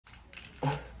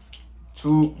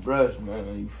Toothbrush,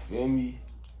 man, you feel me?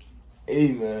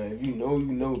 Hey, man, if you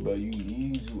know, bro, you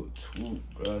need you a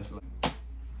toothbrush. Like,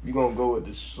 we gonna go with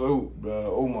the soap,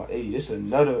 bro. Oh my, hey, it's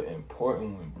another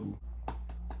important one, bro.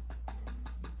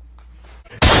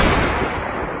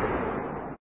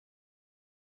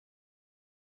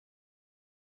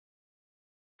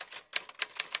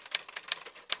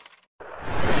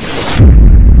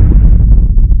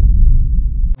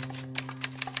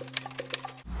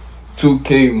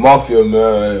 $2K Mafia,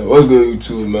 man. What's good,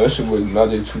 YouTube, man? It's your boy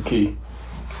Magic 2K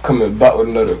coming back with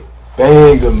another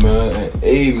banger, man. And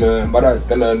hey, man, by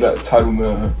that title,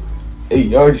 man. Hey,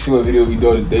 y'all already see what video we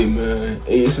doing today, man.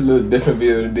 Hey, it's a little different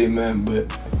video today, man.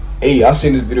 But hey, I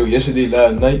seen this video yesterday,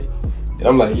 last night, and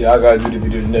I'm like, yeah, I gotta do the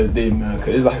video the next day, man. Cause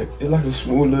it's like a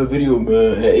smooth little video,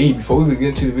 man. And hey, before we get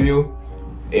into the video,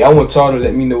 hey, I want y'all to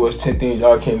let me know what's 10 things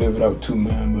y'all can't live without too,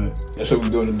 man. But that's what we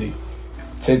doing today.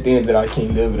 10 things that I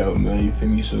can't live without, man, you feel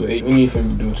me? So, hey, we need to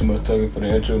be doing too much talking for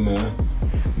the intro, man.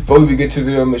 Before we get to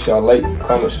the video, make sure y'all like,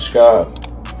 comment, subscribe,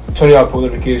 turn y'all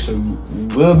post notifications so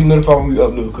we will be notified when we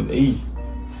upload. Cause, hey,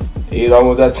 it's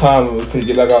almost that time. We're finna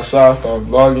get back outside, start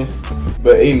vlogging.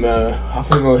 But, hey, man, I'm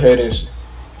finna go ahead and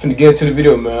finna get into the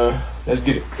video, man. Let's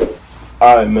get it.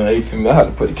 Alright, man, you feel me? I had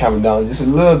to put the camera down just a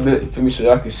little bit, you feel me, so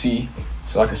I can see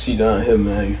down here,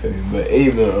 man, you feel me? But,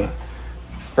 hey, man.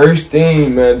 First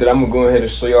thing, man, that I'm gonna go ahead and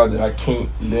show y'all that I can't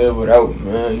live without,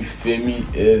 man, you feel me,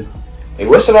 is, hey,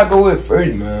 what should I go with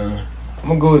first, man? I'm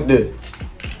gonna go with this.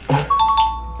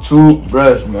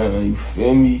 Toothbrush, man, you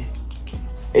feel me?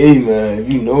 Hey, man, if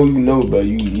you know, but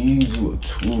you need you a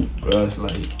toothbrush,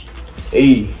 like,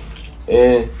 hey,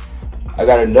 and I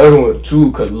got another one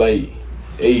too, cause like,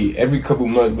 hey, every couple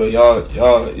months, but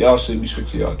y'all should be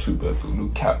switching y'all toothbrush to a new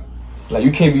cap. Like,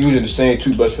 you can't be using the same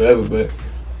toothbrush forever, but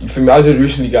you feel me? I just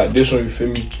recently got this one, you feel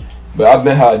me? But I've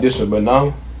been had this one, but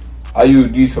now I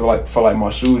use these for like my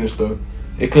shoes and stuff.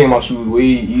 They clean my shoes way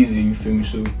easier, you feel me?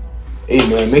 So, hey,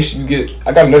 man, make sure you get.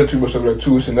 I got another toothbrush over there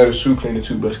too. It's another shoe cleaning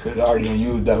toothbrush because I already done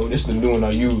used that one. This is the new one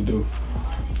I use, though.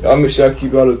 Y'all make sure I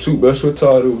keep y'all the toothbrush with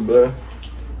y'all, though, bro.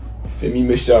 Feel me?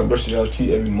 Make sure y'all brush y'all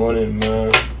teeth every morning,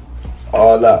 man.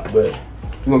 All that, but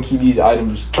we're gonna keep these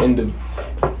items in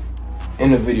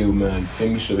the video, man. You feel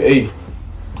me? So, hey.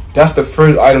 That's the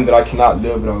first item that I cannot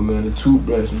live without, man. The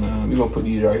toothbrush, man. We gonna put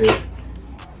these right here.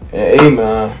 And hey,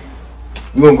 man,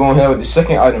 we gonna go ahead with the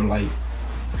second item. Like,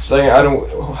 second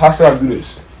item, how should I do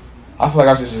this? I feel like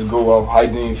I should just go off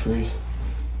hygiene first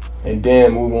and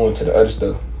then move on to the other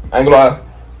stuff. I ain't gonna lie.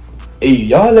 Hey,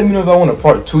 y'all let me know if I want a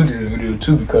part 2 to this video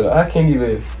too, because I can't even,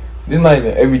 this is not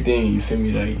even everything, you feel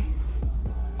me? Like,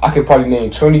 I could probably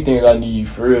name 20 things I need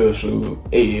for real. So,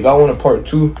 hey, if I want a part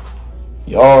 2,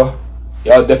 y'all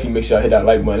definitely make sure I hit that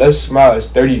like button. Let's smile. It's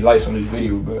 30 likes on this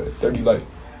video, bro. 30 likes.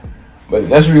 But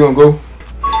that's where we gonna go.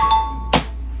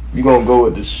 We gonna go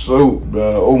with the soap,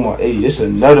 bro. Oh my, hey, it's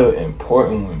another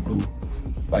important one, bro.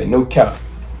 Like, no cap.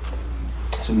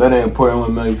 It's another important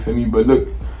one, man. You feel me? But look,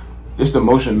 it's the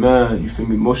Motion Man. You feel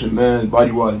me? Motion Man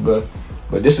body wash, bro.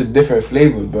 But this is a different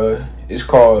flavor, bro. It's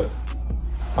called,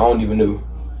 I don't even know.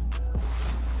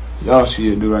 Y'all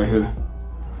see it, dude, right here.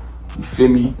 You feel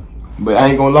me? But I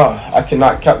ain't gonna lie, I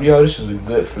cannot cap y'all. This is a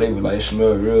good flavor, like, it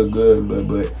smells real good.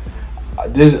 But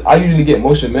I usually get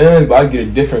Motion Man, but I get a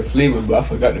different flavor. But I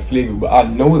forgot the flavor, but I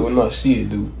know it when I see it,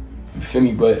 dude. You feel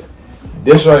me? But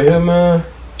this right here, man,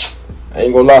 I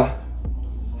ain't gonna lie,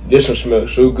 this one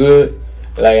smells so good.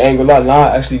 Like, I ain't gonna lie, now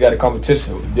I actually got a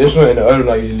competition with this one and the other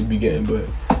one I usually be getting. But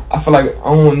I feel like,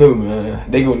 I don't know, man,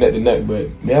 they go neck to neck.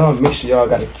 But man, I'll make sure y'all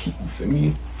gotta keep, you feel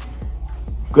me,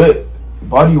 good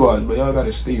body wash, but y'all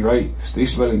gotta stay right, stay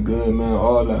smelling good, man,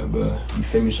 all that, bro. You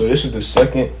feel me? So this is the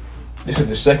second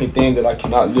thing that I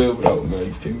cannot live without, man.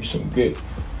 You feel me? Some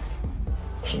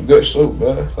good soap,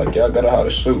 bro. Like, y'all gotta have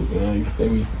the soap, man. You feel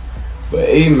me? But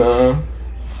hey, man,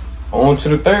 on to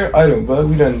the third item, bro.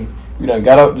 We done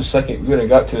got out the second. We done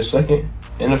got to the second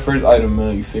and the first item,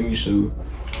 man. You feel me? So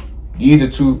these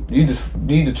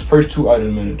the first two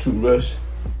items, man. The toothbrush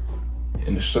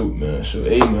and the soap, man. So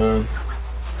hey, man.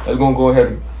 Let's go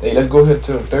ahead. Hey, let's go ahead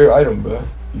to the third item, bro.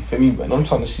 You feel me? But I'm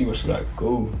trying to see where should I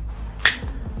go.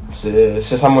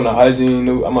 Since I'm on the hygiene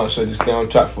note, I might as well just stay on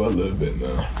track for a little bit,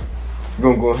 man. We're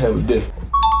gonna go ahead with this.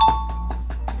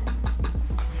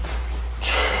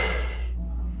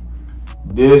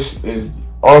 This is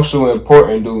also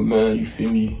important, dude, man. You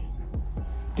feel me?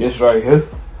 This right here,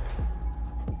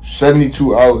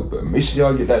 72 hours, but make sure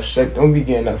y'all get that check. Don't be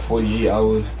getting that 48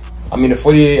 hours. I mean, the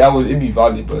 48 hours, it be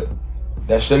valid, but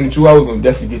that 72 hours gonna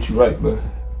definitely get you right, bro.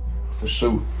 For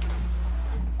sure.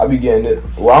 I be getting it.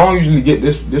 Well, I don't usually get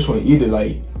this one either.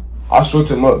 Like, I switch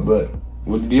them up, but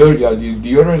With deodorant, y'all do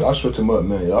deodorant, I switch them up,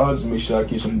 man. Y'all just make sure I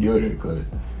keep some deodorant, cause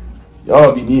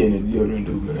y'all be needing the deodorant,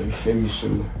 dude, man. You feel me?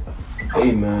 So,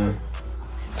 hey, man,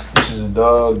 this is a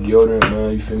dog deodorant,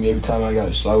 man. You feel me? Every time I got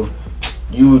a shower,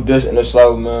 use this in the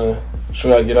shower, man.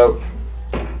 Soon I get out,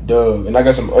 Dove. And I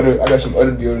got some other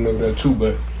deodorant over there too,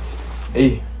 but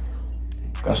hey,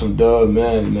 got some Dove,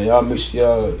 man. Y'all make sure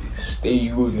y'all stay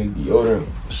using deodorant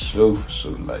for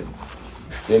sure, like,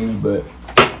 you feel me? But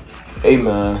hey,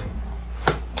 man,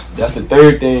 that's the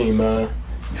third thing, man.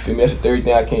 You feel me? That's the third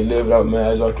thing I can't live without,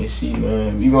 man. As y'all can see,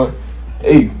 man, we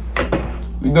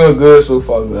doing good so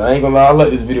far, but I ain't gonna lie, I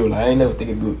like this video. Like, I ain't never think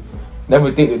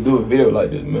to do a video like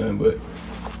this, man. But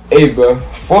hey, bro,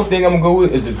 fourth thing I'm gonna go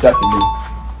with is the jacket, dude.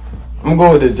 I'm gonna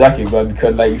go with the jacket, bro,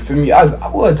 because, like, you feel me? I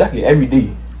wear a jacket every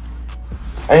day.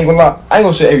 I ain't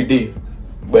gonna say every day,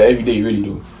 but every day really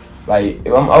do. Like,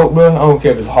 if I'm out, bro, I don't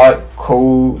care if it's hot,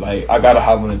 cold, like, I gotta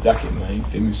have on a jacket, man. You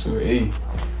feel me? So, hey,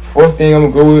 fourth thing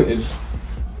I'm gonna go with is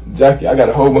jacket. I got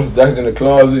a whole bunch of jackets in the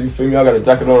closet. You feel me? I got a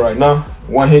jacket on right now,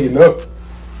 one hanging up.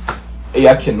 Hey,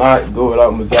 I cannot go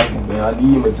without my jacket, man. I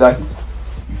need my jacket.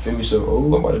 You feel me? So,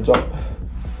 I'm about to drop.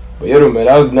 But yeah, though, man,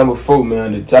 that was number 4,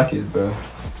 man. The jacket, bro.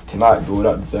 Cannot go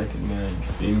without the jacket, man. You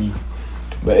feel me?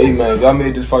 But hey, man, if y'all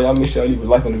made this far, y'all make sure y'all leave a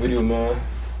like on the video, man.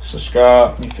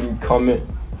 Subscribe, you feel me? Comment.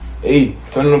 Hey,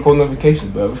 turn on the post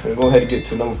notifications, bro. We're finna go ahead and get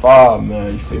to number 5,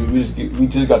 man. You feel me? We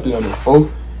just got through number 4.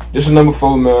 This is number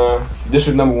 4, man. This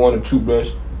is number 1, the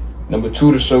toothbrush. Number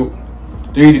 2, the soap.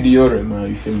 3, the deodorant, man.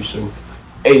 You feel me? So,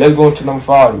 hey, let's go into number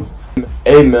 5, though.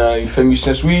 Hey, man, you feel me?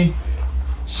 Since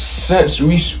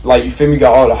we, like, you feel me,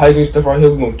 got all the hygiene stuff right here,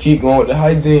 we're gonna keep going with the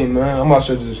hygiene, man. I'm about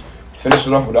to just finish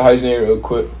it off with the hygiene real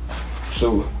quick.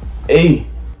 So, hey,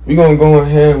 we gonna go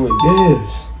ahead with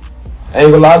this. I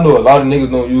ain't gonna lie, I know a lot of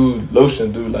niggas don't use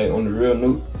lotion, dude, like, on the real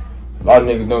note. A lot of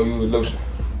niggas don't use lotion.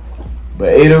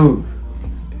 But hey, dude,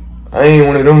 I ain't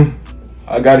one of them.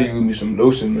 I gotta use me some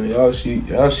lotion, man. Y'all see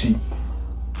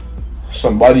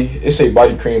some body, it say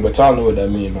body cream, but y'all know what that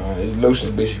mean, man. It's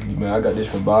lotion, basically, man. I got this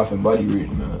from Bath and Body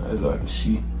Works, man, as y'all can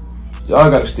see.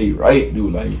 Y'all gotta stay right,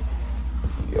 dude, like,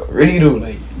 yo, really, dude,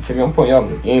 like, you feel me? I'm putting y'all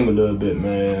in the game a little bit,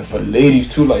 man. For the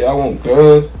ladies, too, like, y'all want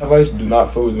girls, advice, do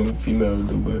not focus on females,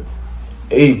 dude, but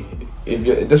hey,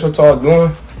 if that's what y'all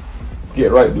doing, get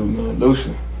right, dude, man.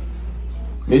 Lotion.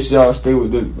 Make sure y'all stay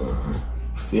with this, man.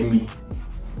 Feel me?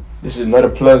 This is another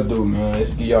plus, dude, man. Let's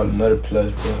give y'all another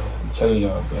plus, bro. I'm telling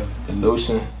y'all, bro. The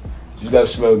lotion just gotta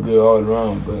smell good all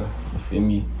around, bro. You feel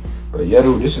me? But yeah,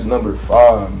 dude, this is number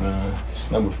 5, man. It's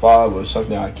number 5 or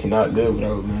something I cannot live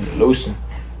without, man. The lotion.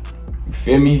 You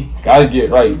feel me? Gotta get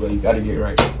right, bro. You gotta get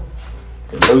right.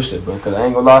 The lotion, bro. Cause I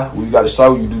ain't gonna lie, when you got a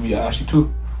shower, you do be ashy too.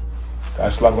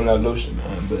 Gotta slap on that lotion,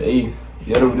 man. But hey,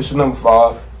 yeah, dude, this is number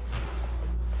 5. You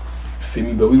feel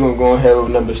me? But we gonna go ahead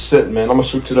with number 6, man. I'm gonna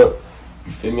switch it up.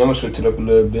 You feel me? I'm gonna switch it up a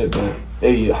little bit, but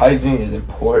hey, hygiene is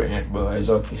important, bro. As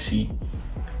y'all can see,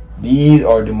 these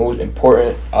are the most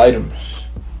important items.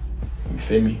 You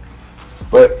feel me?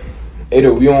 But hey,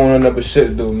 though, we on number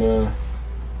 6, though, man.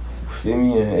 You feel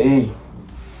me? And hey,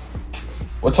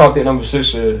 what y'all think number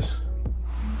 6 is?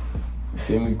 You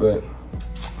feel me? But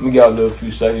let me get out a little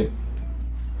few seconds.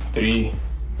 3,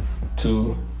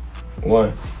 2,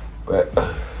 1. But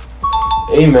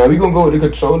hey, man, we gonna go with the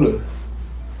controller.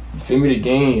 You feel me? The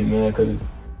game, man, cause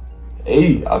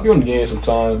hey, I'll be on the game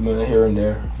sometimes, man, here and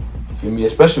there. You feel me?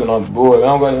 Especially when I'm bored, I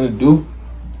don't got nothing to do.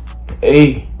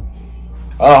 Hey,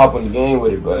 I'll hop on the game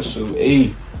with it, bro. So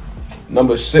hey,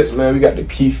 number 6, man, we got the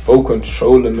P4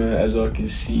 controller, man, as y'all can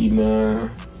see,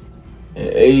 man.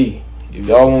 And hey, if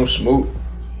y'all want smoke,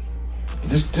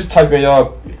 just type in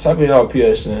y'all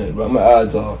PSN, bro. I'm gonna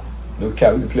add y'all. No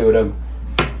cap, we can play whatever.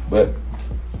 But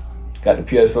got the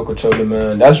PS4 controller,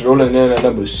 man. That's rolling in at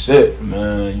number 6,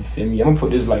 man. You feel me? I'm gonna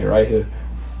put this like right here.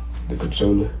 The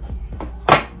controller.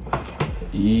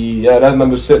 Yeah, that's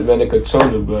number 6, man. The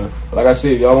controller, bro. Like I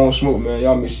said, if y'all want smoke, man,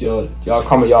 y'all make sure y'all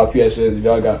comment y'all PSNs. If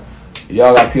y'all got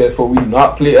PS4, we do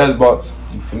not play Xbox.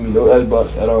 You feel me? No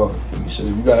Xbox at all. You feel me? So if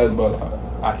you got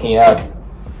Xbox, I can't add it.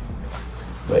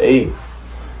 But hey,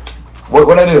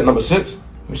 what I did? Number 6.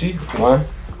 Let me see. 1.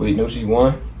 Wait, no, see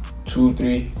 1, 2,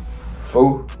 3,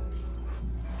 4,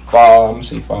 5. I'm gonna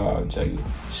say 5. Check it.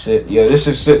 6. Yeah, this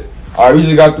is 6. Alright, we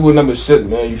just got through with number 6,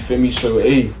 man. You feel me? So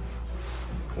hey,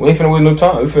 we ain't finna waste no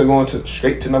time. We finna go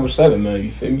straight to number 7, man.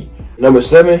 You feel me? Number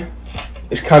 7,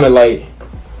 it's kind of like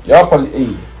y'all probably.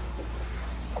 Hey,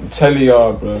 I'm telling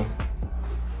y'all, bro.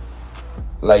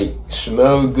 Like,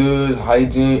 smell good,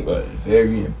 hygiene, but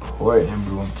very important,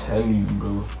 bro. I'm telling you,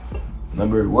 bro.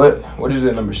 Number what? What is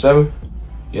it? Number 7?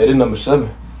 Yeah, it is number 7.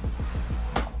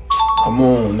 Come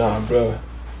on, nah, bro.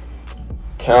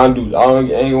 candles. I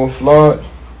ain't gonna fly.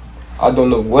 I don't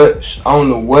know what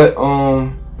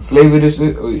flavor this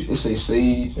is. Oh, it's a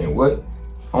sage and what?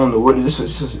 I don't know what it is.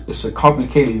 It's a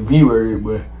complicated V word,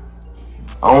 but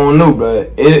I don't know,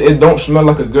 bro. It don't smell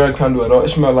like a girl candle at all. It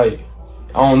smell like,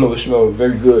 I don't know. It smells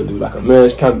very good, dude. Like a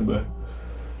man's candle, bro.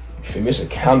 You feel me? It's a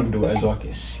candle, though, as y'all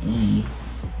can see.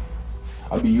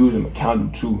 I be using a candle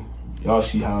too. Y'all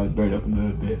see how it's burned up a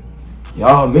little bit.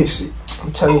 Y'all mix it.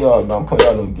 I'm telling y'all, man. I'm putting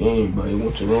y'all no game, bro. You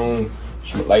want your room.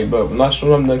 Like, bro, I'm not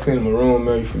sure I'm done cleaning my room,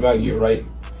 man. You feel me? I get right.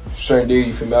 Certain day,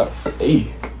 you feel me?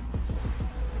 Hey.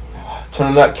 Turn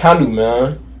on that candle,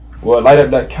 man. Well, light up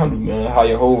that candle, man. How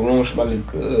your whole room smelling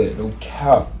good. No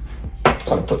cap.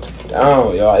 Time to put it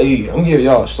down, y'all. Hey, I'm giving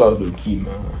y'all a sauce, little key,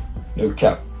 man. No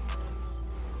cap.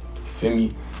 You feel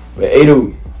me? But hey,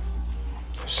 dude.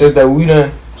 Since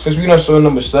we done saw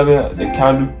number 7, the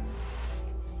candle.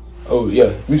 Oh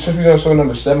yeah, since we done saw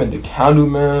number 7, the candle,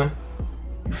 man.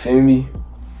 You feel me?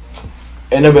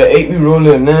 And number 8, we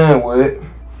rolling in with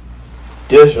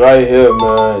this right here,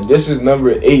 man. This is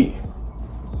number 8.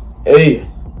 Hey,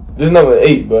 this is number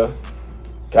 8, bro.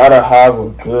 Gotta have a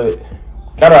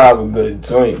good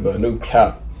joint, bro. No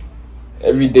cap.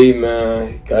 Every day,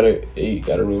 man. Gotta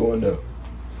roll one up.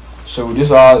 So this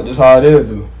how it is,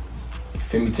 dude.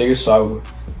 Feel me? Take a shower.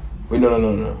 Wait,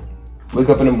 no. Wake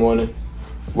up in the morning.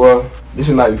 Well, this is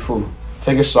the night before.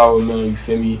 Take a shower, man. You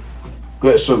feel me?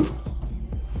 Good soap.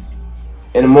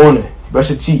 In the morning,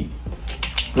 brush your teeth.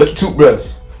 Flip toothbrush.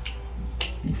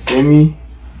 You feel me?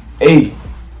 Hey.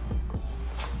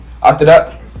 After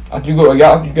that, after you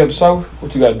get the shower,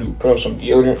 what you gotta do? Put on some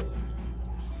deodorant.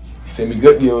 You feel me?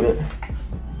 Good deodorant.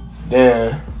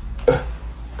 Then,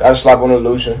 gotta slap on the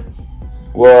lotion.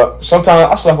 Well, sometimes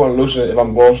I slap on the lotion if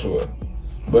I'm going somewhere.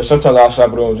 But sometimes I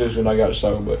slap it on just when I got the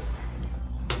shower. But,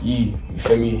 yeah, you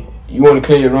feel me? You want to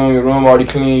clean your room already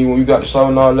clean. When you got the shower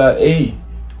and all that, hey,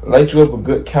 light you up a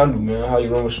good candle, man. How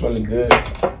your room is smelling good.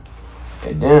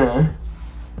 And then,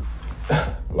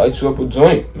 light you up a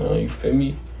joint, man. You feel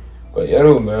me? But, yeah,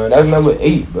 though, man, that's number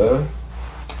 8, bro.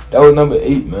 That was number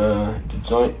 8, man. The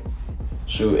joint.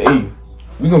 So, hey,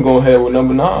 we gonna go ahead with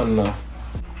number 9 now.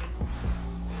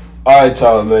 Alright,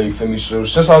 Tyler, man, you feel me? So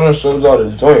since I done showed y'all the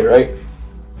joint, right?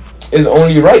 It's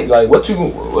only right. Like, what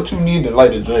you need to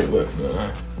light the joint with,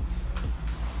 man?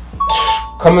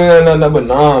 Coming in at number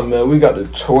 9, man, we got the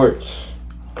torch.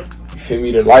 You feel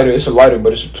me? The lighter, it's a lighter,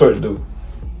 but it's a torch, dude.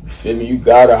 You feel me? You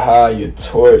gotta hide your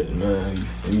torch, man. You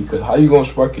feel me? Cause how you gonna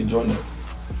spark your joint up?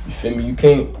 You feel me? You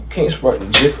can't spark the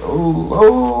jiff.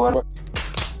 Oh,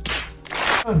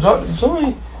 I dropped the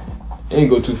joint. It ain't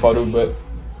go too far though, but.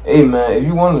 Hey man, if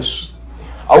you want to,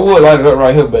 I would light it up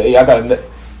right here, but hey, I got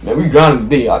man, we grinding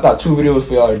today. I got 2 videos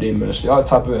for y'all today, man. So y'all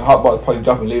top it, Hotbox probably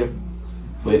dropping later.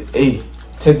 But hey,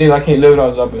 10 things I can't live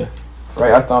without dropping right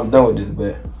after I'm done with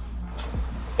this.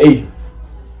 But hey,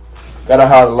 gotta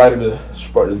have the lighter to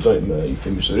spark the joint, man. You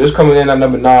feel me? So this coming in at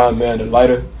number 9, man. The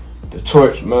lighter, the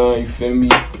torch, man. You feel me?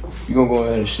 You gonna go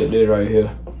ahead and sit there right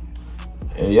here.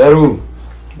 And yeah, dude,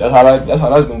 that's how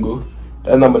that's gonna go.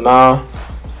 That's number 9.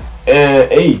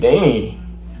 And hey,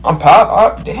 dang,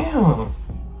 damn.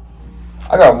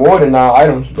 I got more than 9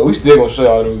 items, but we still gonna show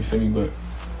y'all though, you feel me? But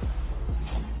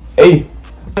hey,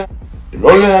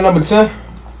 rolling at number 10.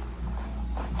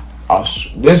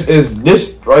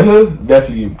 This right here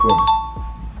definitely important.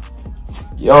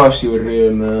 Y'all see what it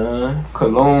is, man.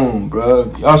 Cologne,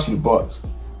 bro. Y'all see the box.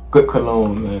 Good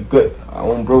cologne, man. Good. I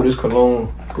want bro this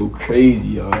cologne go crazy,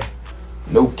 y'all.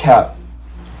 No cap.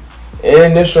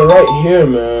 And this one right here,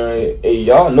 man. Hey,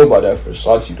 y'all know about that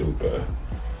Versace though, bro.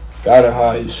 Gotta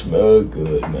have it smell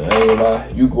good, man. I ain't gonna lie.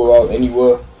 You go out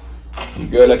anywhere, your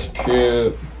girl at your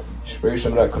crib, spray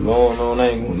some of that cologne on. I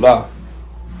ain't gonna lie.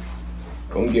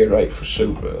 Gonna get right for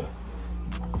sure, bro.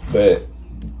 But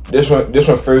this one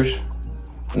first.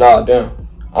 Nah, damn.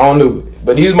 I don't know.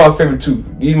 But these are my favorite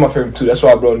 2. That's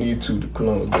why I brought these 2 to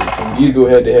cologne. Bro. These go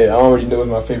head to head. I already know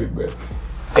what's my favorite, bro.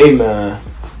 Hey, man.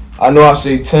 I know I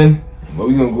say 10. But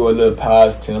we gonna go a little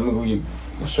past 10. I'm gonna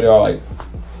show y'all like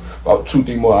about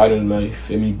 2-3 more items, man. You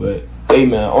feel me? But hey,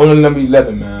 man, on to number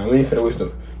 11, man. We ain't gonna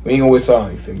waste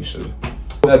time. You feel me? So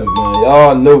 11, man.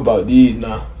 Y'all know about these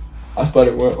now. I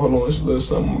started wearing. Hold on, it's a little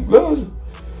something. Glasses.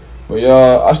 But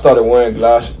y'all, I started wearing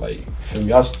glasses. Like, you feel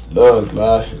me? I love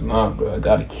glasses. Nah, bro. I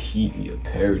gotta keep me a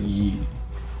pair of these. You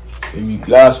feel me?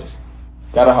 Glasses.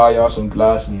 Gotta hire y'all some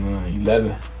glasses, man.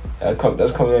 11.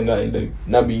 That's coming in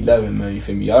number 11, man. You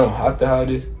feel me? I don't have to have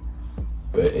this,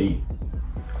 but hey,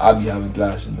 I be having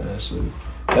glasses, man. So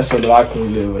that's something I can't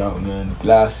live without, man.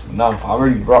 Glasses. Nah, I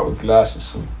already rock with glasses.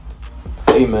 So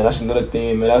hey, man, that's another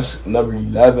thing, man. That's number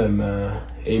 11, man.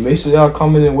 Hey, make sure y'all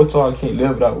comment in what y'all can't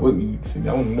live without with me. You feel me?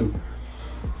 I want to know.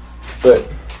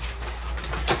 But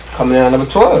coming in at number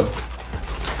 12.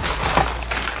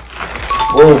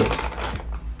 Whoa.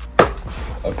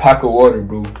 A pack of water,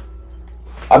 bro.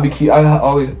 I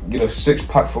always get a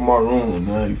 6-pack for my room,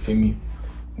 man. You feel me?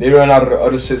 They ran out of the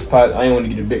other 6-pack. I ain't want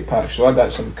to get a big pack, so I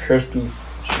got some crystal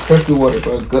water,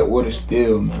 bro. Good water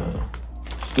still, man.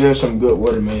 Still some good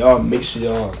water, man. Y'all make sure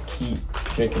y'all keep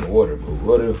drinking water,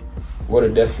 bro. Water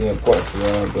definitely important for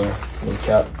y'all, bro. No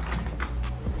cap.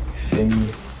 You feel me?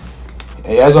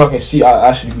 And as y'all can see, I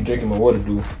actually be drinking my water,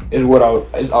 dude. It's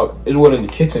water in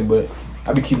the kitchen, but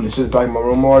I be keeping the 6-pack in my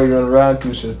room. I'm already running around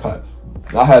through 6-pack.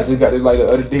 I had just got this like the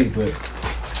other day, but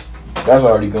that's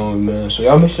already gone, man. So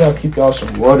y'all make sure y'all keep y'all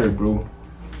some water, bro.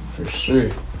 For sure.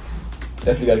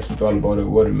 Definitely gotta keep y'all about that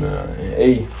water, man. And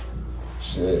hey,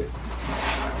 shit.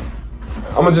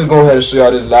 I'ma just go ahead and show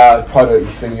y'all this live product, you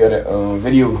feel me, of that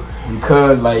video.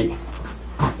 Because like,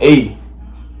 hey,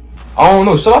 I don't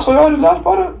know. Should I show y'all this live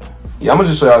product? Yeah, I'ma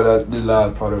just show y'all this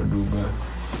live product, dude, man.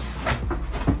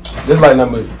 This like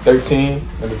number 13,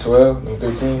 number 12, number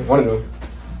 13, one of them.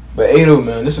 But hey though,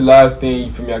 man, this is the last thing,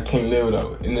 you feel me, I can't live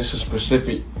without. And it's a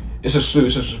specific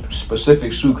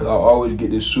specific shoe, cause I always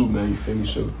get this shoe, man, you feel me?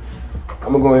 So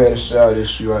I'm gonna go ahead and show y'all this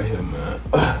shoe right here, man.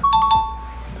 The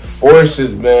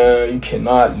forces, man, you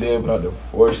cannot live without the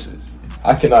forces.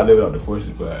 I cannot live without the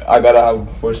forces, but I gotta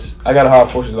have forces. I gotta have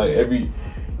forces like every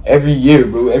year,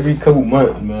 bro, every couple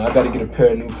months, man. I gotta get a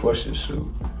pair of new forces, so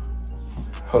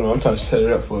hold on, I'm trying to set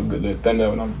it up for a good little thunder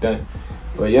when I'm done.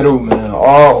 But yeah though, man,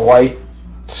 all white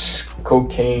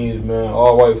cocaines, man,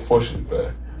 all white forces,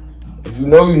 bro. If you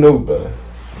know, you know, bro.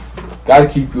 Gotta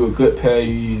keep you a good pair of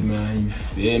these, man, you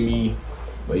feel me?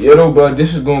 But yeah though, bro,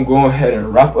 this is gonna go ahead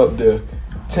and wrap up the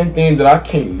 10 things that I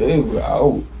can't live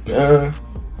without, man.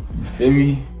 You feel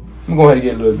me? I'm gonna go ahead and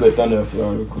get a little good thunder for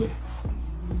y'all real quick.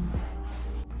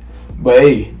 But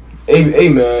hey,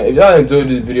 man, if y'all enjoyed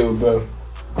this video, bro,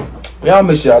 y'all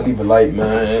make sure y'all leave a like,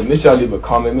 man. Make sure y'all leave a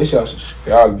comment. Make sure y'all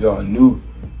subscribe if y'all new.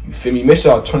 You feel me? Make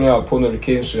sure y'all turn on post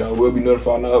notifications so y'all will be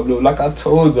notified when I upload. Like I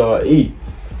told y'all, hey,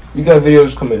 we got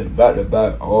videos coming back to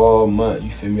back all month. You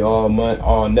feel me? All month,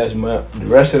 all next month. The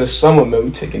rest of the summer, man,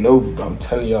 we taking over, bro. I'm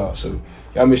telling y'all. So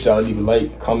y'all make sure y'all leave a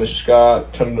like, comment,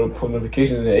 subscribe, turn on post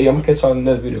notifications, and hey, I'm gonna catch y'all in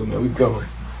the next video, man. We going.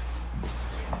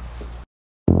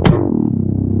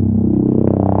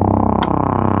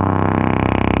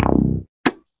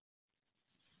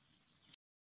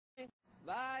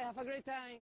 Bye, have a great time.